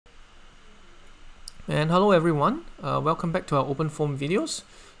And hello everyone, welcome back to our OpenFoam videos.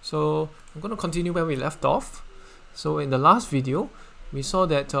 So I'm going to continue where we left off. So in the last video, we saw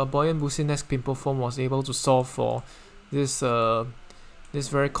that buoyantBoussinesqPimpleFoam was able to solve for this this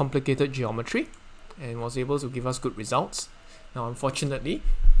very complicated geometry and was able to give us good results. Now unfortunately,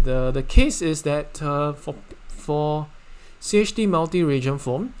 the case is that for CHD multi-region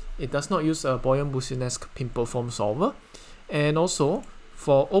foam, it does not use a buoyantBoussinesqPimpleFoam solver, and also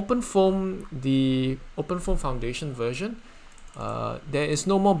for OpenFoam, the OpenFoam Foundation version, there is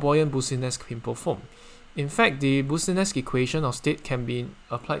no more buoyantBoussinesqPimpleFoam. In fact, the Boussinesq equation of state can be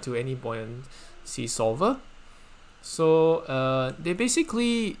applied to any buoyancy solver. So they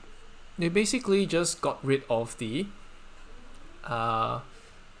basically just got rid of the what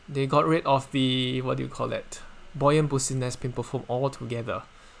do you call it, buoyantBoussinesqPimpleFoam altogether.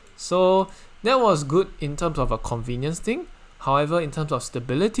 So that was good in terms of a convenience thing. However, in terms of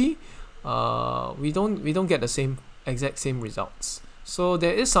stability, we don't get the exact same results. So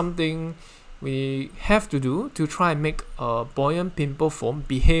there is something we have to do to try and make buoyantPimpleFoam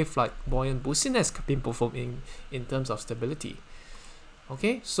behave like buoyantBoussinesqPimpleFoam in terms of stability.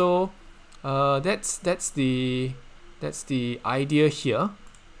 Okay, so that's the idea here.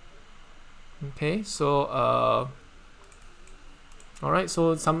 Okay, so alright,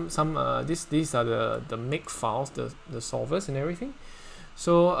 so these are the make files, the solvers and everything.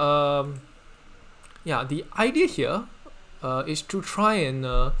 So yeah, the idea here is to try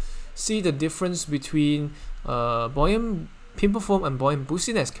and see the difference between buoyantPimpleFoam and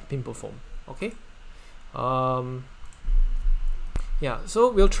buoyantBoussinesqPimpleFoam. Okay. Yeah, so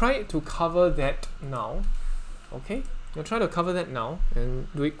we'll try to cover that now. Okay, we'll try to cover that now and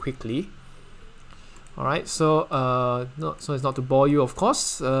do it quickly. Alright, so so it's not to bore you, of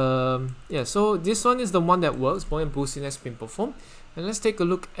course. Yeah, so this one is the one that works, buoyantBoussinesqPimpleFoam, and let's take a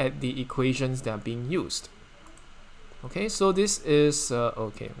look at the equations that are being used. Okay, so this is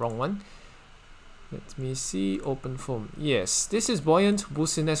okay, wrong one. Let me see, OpenFoam. Yes, this is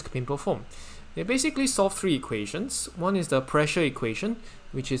buoyantBoussinesqPimpleFoam. They basically solve three equations. One is the pressure equation,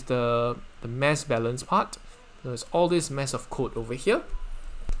 which is the mass balance part. There's all this mess of code over here.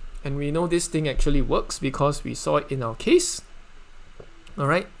 And we know this thing actually works because we saw it in our case.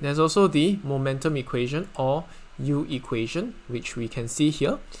 Alright, there's also the momentum equation or U equation, which we can see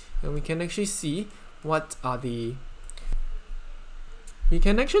here. And we can actually see what are the difference, we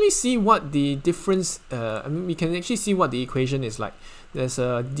can actually see what the equation is like. There's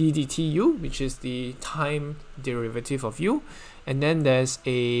a d dt u, which is the time derivative of u, and then there's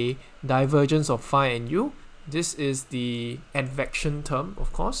a divergence of phi and u. This is the advection term,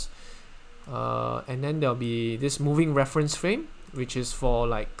 of course, and then there'll be this moving reference frame, which is for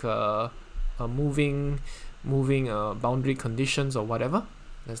like a moving boundary conditions or whatever.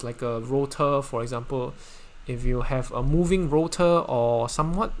 There's like a rotor, for example. If you have a moving rotor or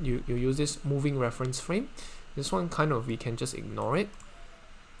somewhat, you use this moving reference frame. This one kind of, we can just ignore it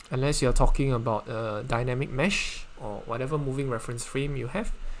unless you're talking about a dynamic mesh or whatever moving reference frame you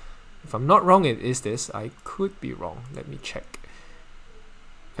have. If I'm not wrong, it is this. I could be wrong. Let me check.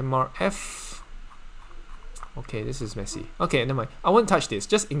 MRF. Okay, this is messy. Okay, never mind. I won't touch this.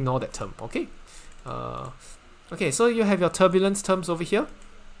 Just ignore that term. Okay. Okay, so you have your turbulence terms over here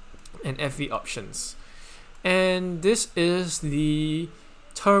and FV options. And this is the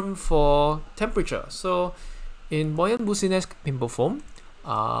term for temperature. So in buoyantBoussinesqPimpleFoam,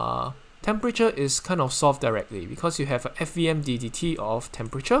 temperature is kind of solved directly because you have a FVM ddt of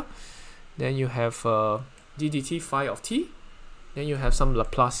temperature, then you have ddt phi of t, then you have some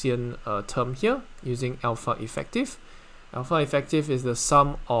Laplacian term here using alpha effective. Alpha effective is the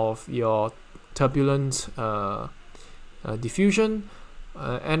sum of your turbulent diffusion,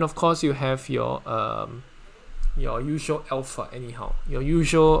 and of course you have your usual alpha anyhow, your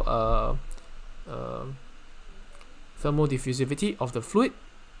usual thermal diffusivity of the fluid.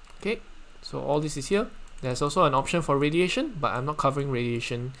 Okay, so all this is here. There's also an option for radiation, but I'm not covering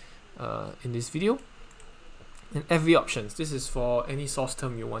radiation in this video. And FV options, this is for any source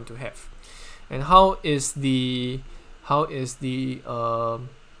term you want to have. And what do you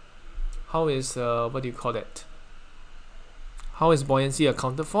call that? How is buoyancy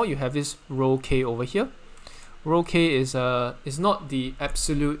accounted for? You have this rho k over here. Rho k is not the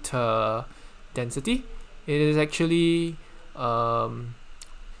absolute density. It is actually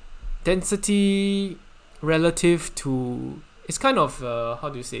density relative to, it's kind of how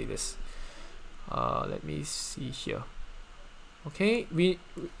do you say this? Let me see here. Okay, we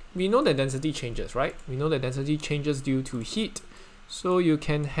know that density changes, right? We know that density changes due to heat. So you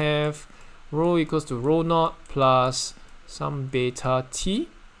can have rho equals to rho naught plus some beta t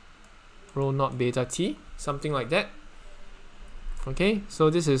rho naught beta T, something like that. Okay, so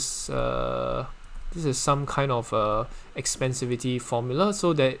this is some kind of expensivity formula.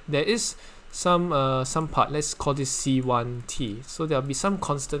 So there is some part, let's call this C1T. So there'll be some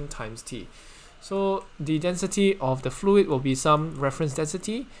constant times T. So the density of the fluid will be some reference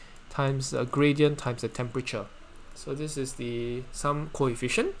density times the gradient times the temperature. So this is some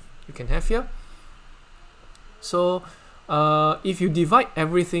coefficient you can have here. So if you divide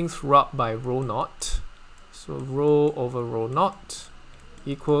everything throughout by rho naught, so rho over rho naught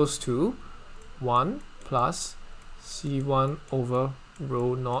equals to 1 plus C1 over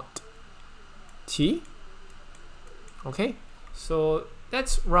rho naught T. Okay, so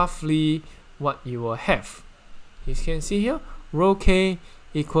that's roughly what you will have. You can see here, rho K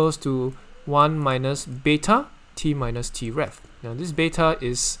equals to 1 minus beta T minus T ref. Now this beta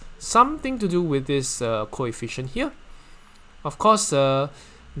is something to do with this coefficient here. Of course,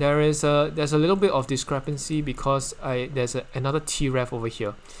 there's a little bit of discrepancy because there's another T ref over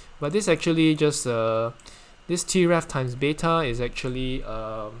here, but this actually just this T ref times beta is actually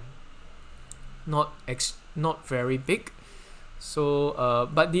not very big. So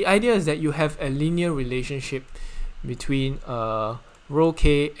but the idea is that you have a linear relationship between rho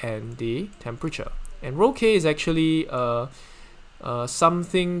K and the temperature, and rho K is actually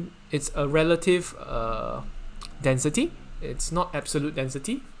something, it's a relative density. It's not absolute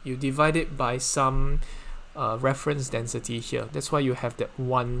density. You divide it by some reference density here. That's why you have that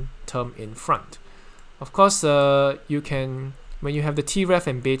one term in front. Of course, you can, when you have the T ref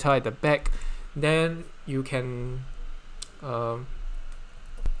and beta at the back, then you can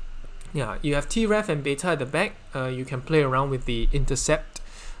you have T ref and beta at the back. You can play around with the intercept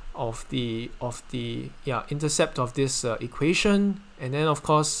of the intercept of this equation, and then of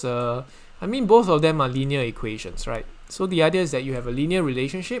course I mean both of them are linear equations, right? So the idea is that you have a linear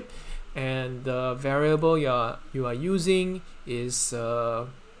relationship, and the variable you are using is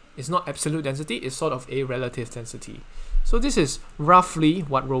not absolute density, it's sort of a relative density. So this is roughly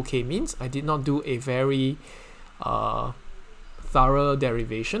what rho K means. I did not do a very thorough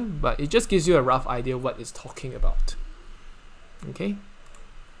derivation, but it just gives you a rough idea what it's talking about. Okay,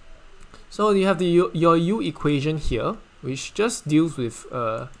 so you have your U equation here, which just deals with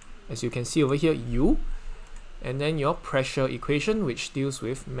as you can see over here, U, and then your pressure equation, which deals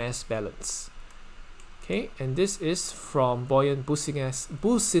with mass balance. Okay, and this is from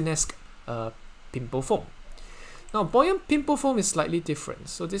Boussinesq PimpleFoam. Now buoyantPimpleFoam is slightly different.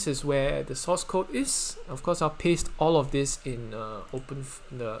 So this is where the source code is. Of course, I'll paste all of this in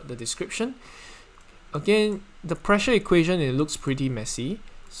the description. Again, the pressure equation, it looks pretty messy,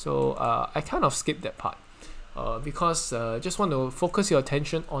 so I kind of skipped that part because just want to focus your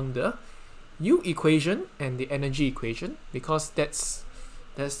attention on the U equation and the energy equation, because that's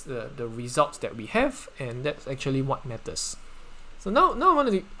the results that we have, and that's actually what matters. So now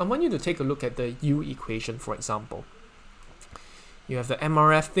I want you to take a look at the U equation, for example. You have the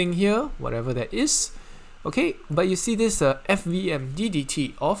MRF thing here, whatever that is. Okay, but you see this FVM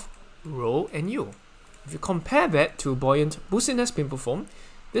ddt of rho and U. If you compare that to buoyantBoussinesqPimpleFoam,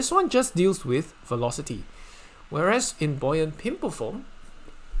 this one just deals with velocity. Whereas in buoyantPimpleFoam,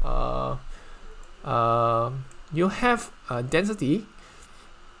 you have density.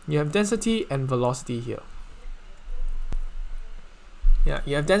 You have density and velocity here. Yeah,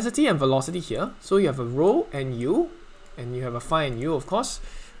 you have density and velocity here. So you have a rho and U, and you have a phi and U, of course.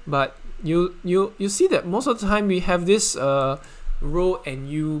 But you see that most of the time we have this rho and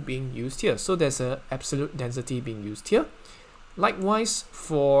U being used here. So there's an absolute density being used here. Likewise,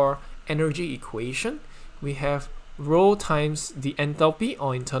 for energy equation, we have rho times the enthalpy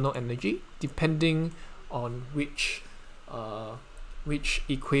or internal energy, depending on which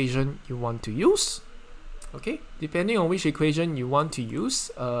equation you want to use. Okay, depending on which equation you want to use,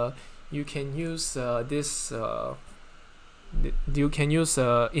 you can use internal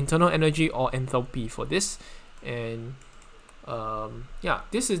energy or enthalpy for this, and yeah,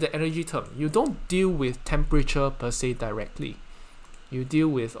 this is the energy term. You don't deal with temperature per se directly. You deal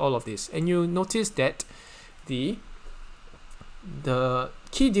with all of this, and you notice that the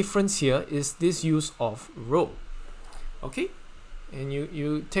key difference here is this use of rho. Okay, and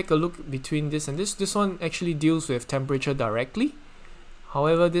you take a look between this and this. This one actually deals with temperature directly.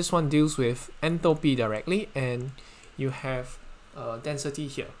 However, this one deals with enthalpy directly, and you have density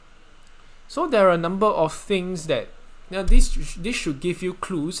here. So there are a number of things that, now this should give you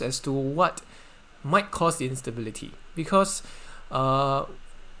clues as to what might cause the instability, because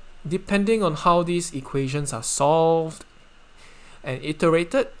depending on how these equations are solved and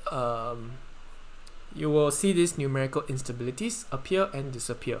iterated, you will see these numerical instabilities appear and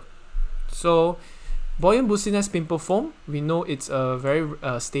disappear. So buoyantBoussinesqPimpleFoam, we know it's a very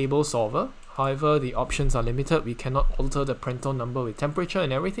stable solver. However, the options are limited. We cannot alter the Prandtl number with temperature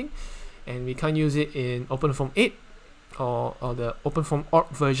and everything, and we can't use it in OpenFoam 8 or the OpenFoam org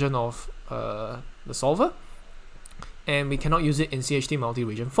version of the solver, and we cannot use it in CHT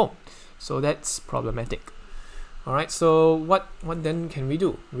multi-region foam. So that's problematic. Alright, so what then can we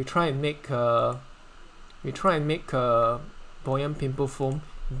do? We try and make buoyantPimpleFoam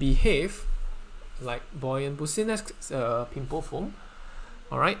behave like buoyantBoussinesqPimpleFoam.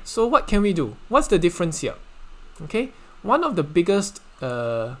 Alright, so what can we do? What's the difference here? Okay, one of the biggest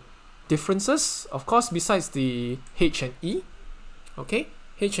differences, of course, besides the H and E, okay,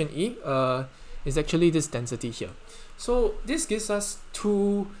 H and E is actually this density here. So this gives us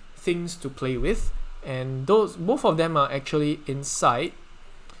two things to play with, and both of them are actually inside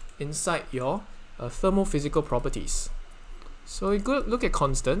your thermophysical properties. So we go look at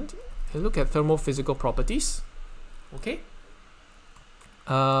constant and look at thermophysical properties. Okay.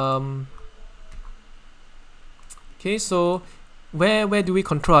 Okay, so where do we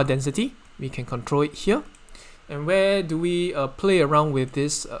control our density? We can control it here. And where do we play around with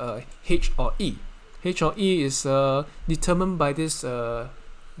this H or E? H or E is determined by this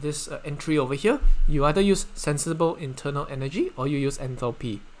entry over here. You either use sensible internal energy or you use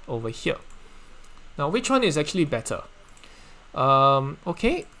enthalpy over here. Now, which one is actually better?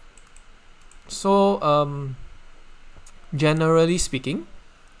 Okay, so generally speaking,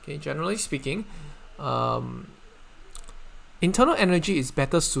 internal energy is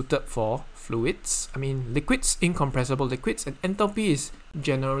better suited for fluids, liquids, incompressible liquids, and enthalpy is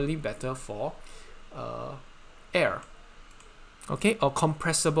generally better for air, okay, or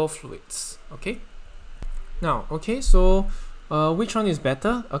compressible fluids. Okay, now, okay, so which one is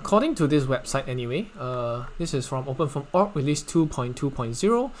better? According to this website anyway, this is from OpenFoam org release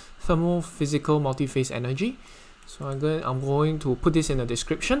 2.2.0, thermophysical multiphase energy. So I'm going to put this in the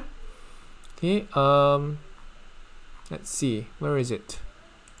description. Okay, let's see, where is it?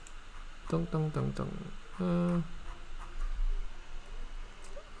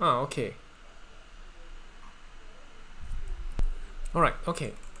 Okay. Alright,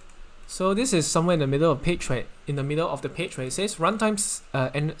 okay. So this is somewhere in the middle of the page, where it says Runtimes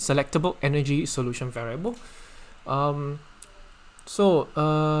and Selectable Energy Solution Variable.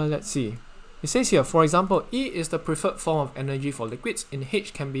 Let's see. It says here, for example, E is the preferred form of energy for liquids, and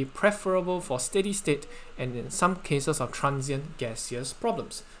H can be preferable for steady state and in some cases of transient gaseous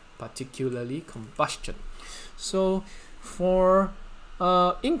problems, particularly combustion. So for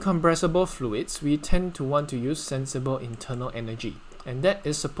incompressible fluids, we tend to want to use sensible internal energy, and that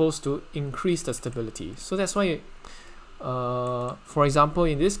is supposed to increase the stability. So that's why, for example,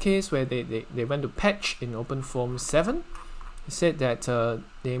 in this case where they went to patch in OpenFoam 7, it said that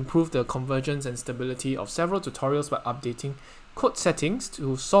they improved the convergence and stability of several tutorials by updating code settings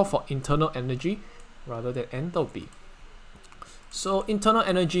to solve for internal energy rather than enthalpy. So internal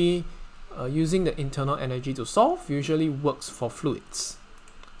energy, using the internal energy to solve usually works for fluids.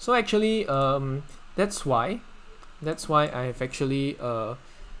 So actually, that's why I've actually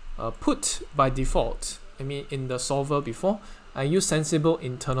put by default, in the solver before, I use sensible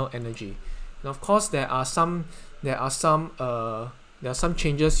internal energy. And of course, there are some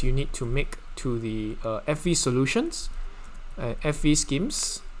changes you need to make to the FV solutions, FV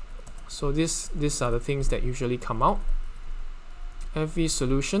schemes. So these are the things that usually come out. FV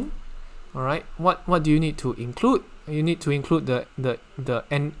solution. All right. What do you need to include? You need to include the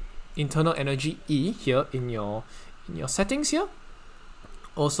internal energy E here in your settings here.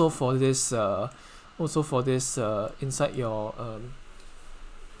 Also for this inside your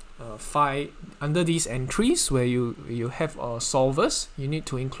file, under these entries where you have solvers, you need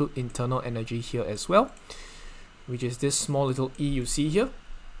to include internal energy here as well, which is this small little E you see here.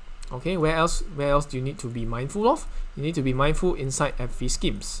 Okay, where else do you need to be mindful of? You need to be mindful inside FV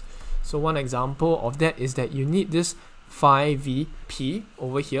schemes. So one example of that is that you need this 5VP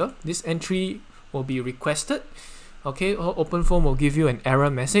over here. This entry will be requested. Okay, OpenFoam will give you an error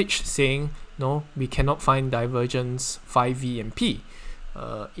message saying no, we cannot find divergence 5V and P.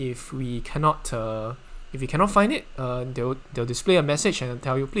 If we cannot find it, they'll display a message and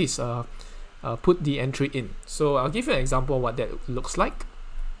tell you, please put the entry in. So I'll give you an example of what that looks like.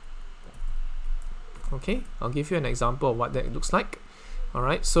 Okay, I'll give you an example of what that looks like.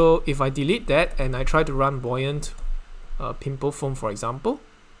 Alright, so if I delete that and I try to run buoyantPimpleFoam, for example.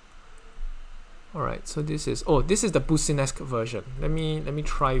 Alright, so this is the Boussinesq version. Let me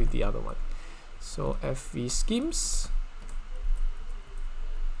try with the other one. So FV schemes.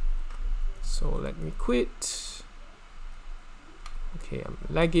 So let me quit. Okay, I'm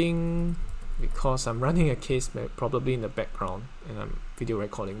lagging because I'm running a case probably in the background and I'm video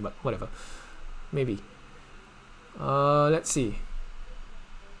recording, but whatever, maybe. Let's see.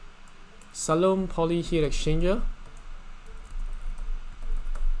 Salom Poly Heat Exchanger.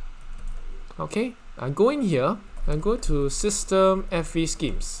 Okay, I go in here and go to System FV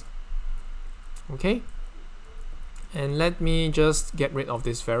Schemes. Okay, and let me just get rid of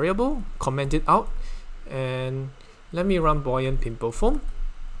this variable, comment it out, and let me run buoyantPimpleFoam.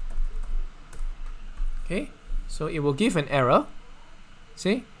 Okay, so it will give an error.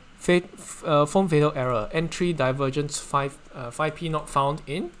 See, foam fatal error, entry divergence 5p not found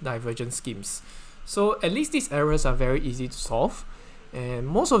in divergence schemes. So at least these errors are very easy to solve, and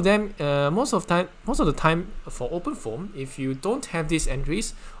most of the time for OpenFoam, if you don't have these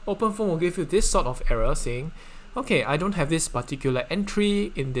entries, OpenFoam will give you this sort of error saying, okay, I don't have this particular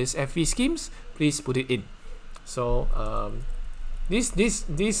entry in this FV schemes, please put it in. So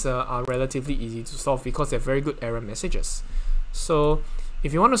these are relatively easy to solve because they're very good error messages. So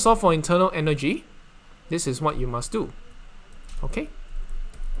if you want to solve for internal energy, this is what you must do. Okay,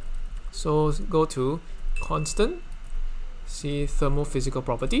 so go to constant, see thermophysical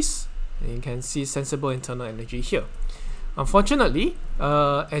properties, and you can see sensible internal energy here. Unfortunately,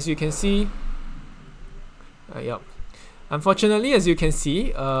 as you can see,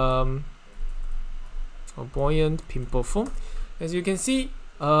 buoyantPimpleFoam. As you can see,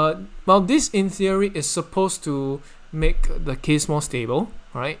 well, this in theory is supposed to make the case more stable,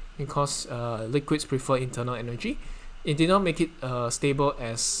 right? Because liquids prefer internal energy. It did not make it stable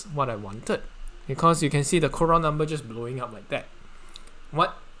as what I wanted, because you can see the Corona number just blowing up like that.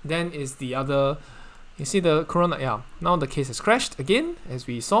 What then is the other? You see the Corona, yeah, now the case has crashed again, as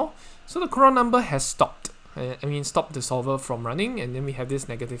we saw. So the Corona number has stopped. I mean, stopped the solver from running, and then we have this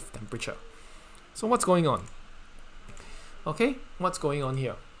negative temperature. So what's going on? Okay, what's going on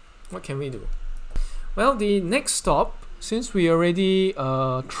here? What can we do? Well, the next stop, since we already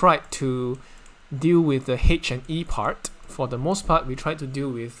tried to deal with the H and E part, for the most part we tried to deal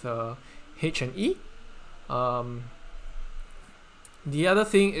with H and E. The other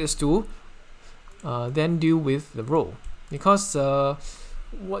thing is to then deal with the rho, because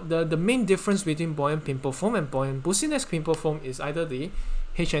what the main difference between buoyantPimpleFoam and buoyantBoussinesqPimpleFoam is either the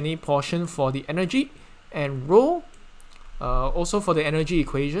H and E portion for the energy, and rho also for the energy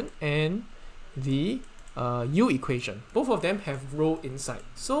equation, and the U equation. Both of them have rho inside.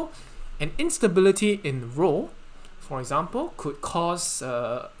 So an instability in rho, for example, could cause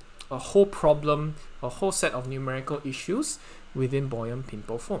a whole problem, a whole set of numerical issues within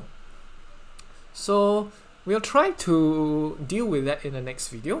buoyantPimpleFoam. So we'll try to deal with that in the next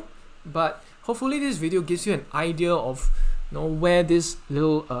video, but hopefully this video gives you an idea of where this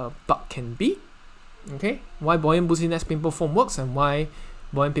little bug can be. Okay, why buoyantBoussinesqPimpleFoam works and why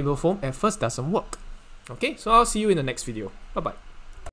buoyantPimpleFoam at first doesn't work. Okay, so I'll see you in the next video. Bye bye.